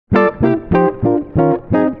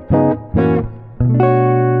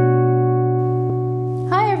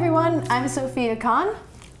Khan.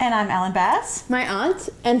 And I'm Ellen Bass. My aunt.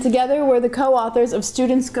 And together we're the co-authors of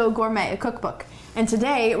Students Go Gourmet, a cookbook. And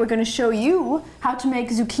today we're going to show you how to make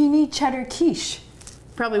zucchini cheddar quiche.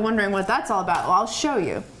 Probably wondering what that's all about. Well, I'll show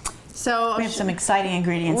you. So we have some exciting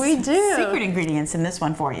ingredients. We do. Secret ingredients in this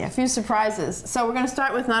one for you. A few surprises. So we're going to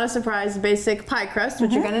start with, not a surprise, basic pie crust,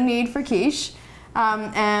 which you're going to need for quiche.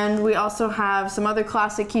 And we also have some other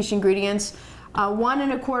classic quiche ingredients. 1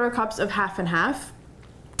 1/4 cups of half and half.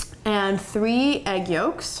 And 3 egg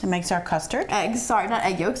yolks. It makes our custard. Eggs, sorry, not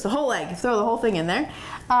egg yolks, the whole egg. Throw the whole thing in there.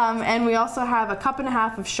 And we also have 1.5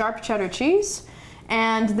 cups of sharp cheddar cheese.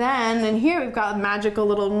 And then in here we've got a magical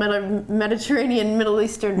little Mediterranean Middle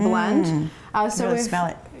Eastern blend. So we've smell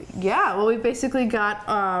it. Yeah, well, we've basically got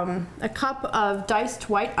 1 cup of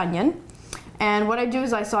diced white onion. And what I do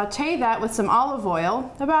is I saute that with some olive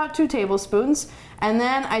oil, about 2 tablespoons, and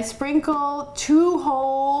then I sprinkle 2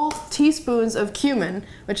 whole teaspoons of cumin,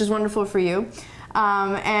 which is wonderful for you,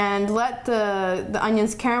 and let the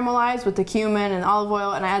onions caramelize with the cumin and olive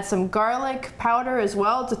oil, and I add some garlic powder as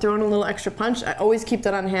well to throw in a little extra punch. I always keep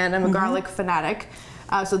that on hand. I'm a garlic fanatic,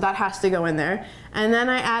 so that has to go in there. And then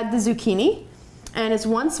I add the zucchini. And it's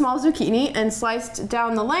 1 small zucchini and sliced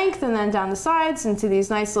down the length and then down the sides into these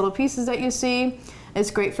nice little pieces that you see.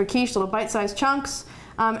 It's great for quiche, little bite-sized chunks.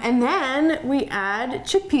 And then we add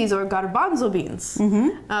chickpeas or garbanzo beans,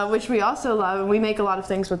 which we also love. We make a lot of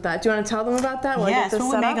things with that. Do you want to tell them about that? Yes,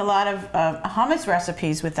 we make a lot of hummus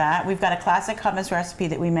recipes with that. We've got a classic hummus recipe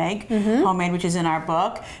that we make, homemade, which is in our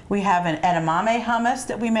book. We have an edamame hummus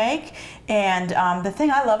that we make. And the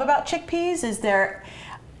thing I love about chickpeas is they're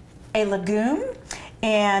a legume,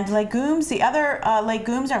 and legumes, the other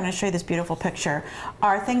legumes, I'm going to show you this beautiful picture,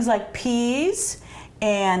 are things like peas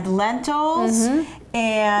and lentils,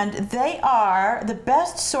 and they are the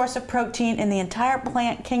best source of protein in the entire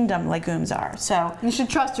plant kingdom, legumes are. So you should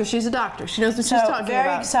trust her, she's a doctor, she knows what she's talking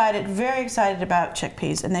about. Very excited about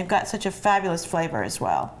chickpeas, and they've got such a fabulous flavor as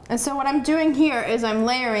well. And so what I'm doing here is I'm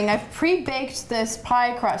layering, I've pre-baked this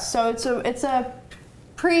pie crust, so it's a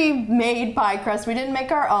pre-made pie crust. We didn't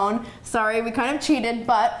make our own. Sorry, we kind of cheated,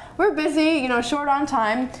 but we're busy, you know, short on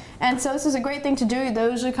time. And so this is a great thing to do.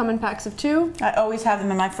 Those usually come in packs of 2. I always have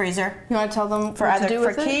them in my freezer. You want to tell them for what either to do for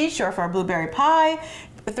with it? quiche or for a blueberry pie.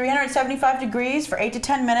 375 degrees for 8 to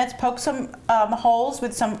 10 minutes. Poke some holes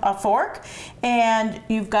with a fork, and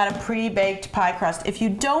you've got a pre-baked pie crust. If you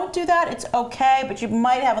don't do that, it's okay, but you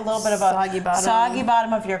might have a little bit of a soggy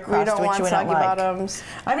bottom of your crust, we don't want soggy bottoms.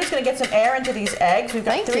 I'm just going to get some air into these eggs. We've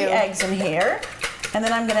got 3 eggs in here, and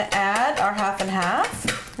then I'm going to add our half and half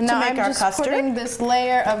to make our custard. I'm just putting this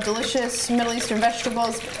layer of delicious Middle Eastern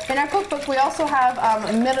vegetables. In our cookbook, we also have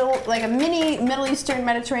a mini Middle Eastern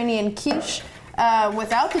Mediterranean quiche.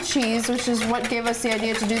 Without the cheese, which is what gave us the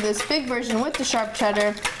idea to do this big version with the sharp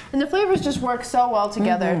cheddar, and the flavors just work so well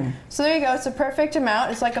together. So there you go, it's a perfect amount.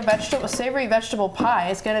 It's like a savory vegetable pie.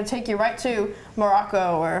 It's going to take you right to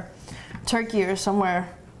Morocco or Turkey or somewhere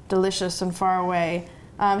delicious and far away.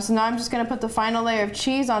 So now I'm just going to put the final layer of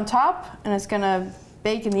cheese on top, and it's going to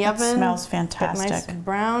bake in the oven. It smells fantastic. Nice and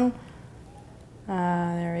brown.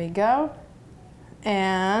 There we go.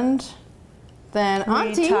 And then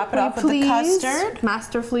Auntie, top it off with the custard.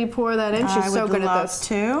 Masterfully pour that in. She's so good at this.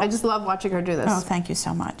 Too. I just love watching her do this. Oh, thank you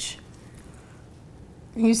so much.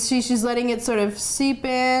 You see she's letting it sort of seep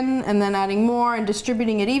in and then adding more and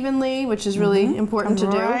distributing it evenly, which is really important to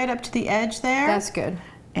do. Right up to the edge there. That's good.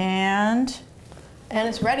 And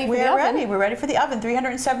it's ready for the oven. We're ready for the oven.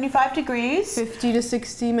 375 degrees. 50 to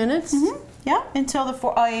 60 minutes. Yeah, until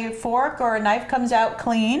a fork or a knife comes out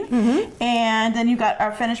clean. And then you've got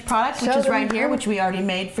our finished product, which is right here, which we already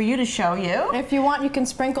made for you to show you. If you want, you can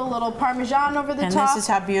sprinkle a little Parmesan over the top. And this is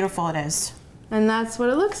how beautiful it is. And that's what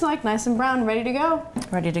it looks like, nice and brown, ready to go.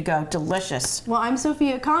 Ready to go, delicious. Well, I'm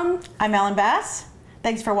Sophia Khan. I'm Ellen Bass.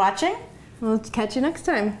 Thanks for watching. We'll catch you next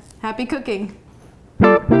time. Happy cooking.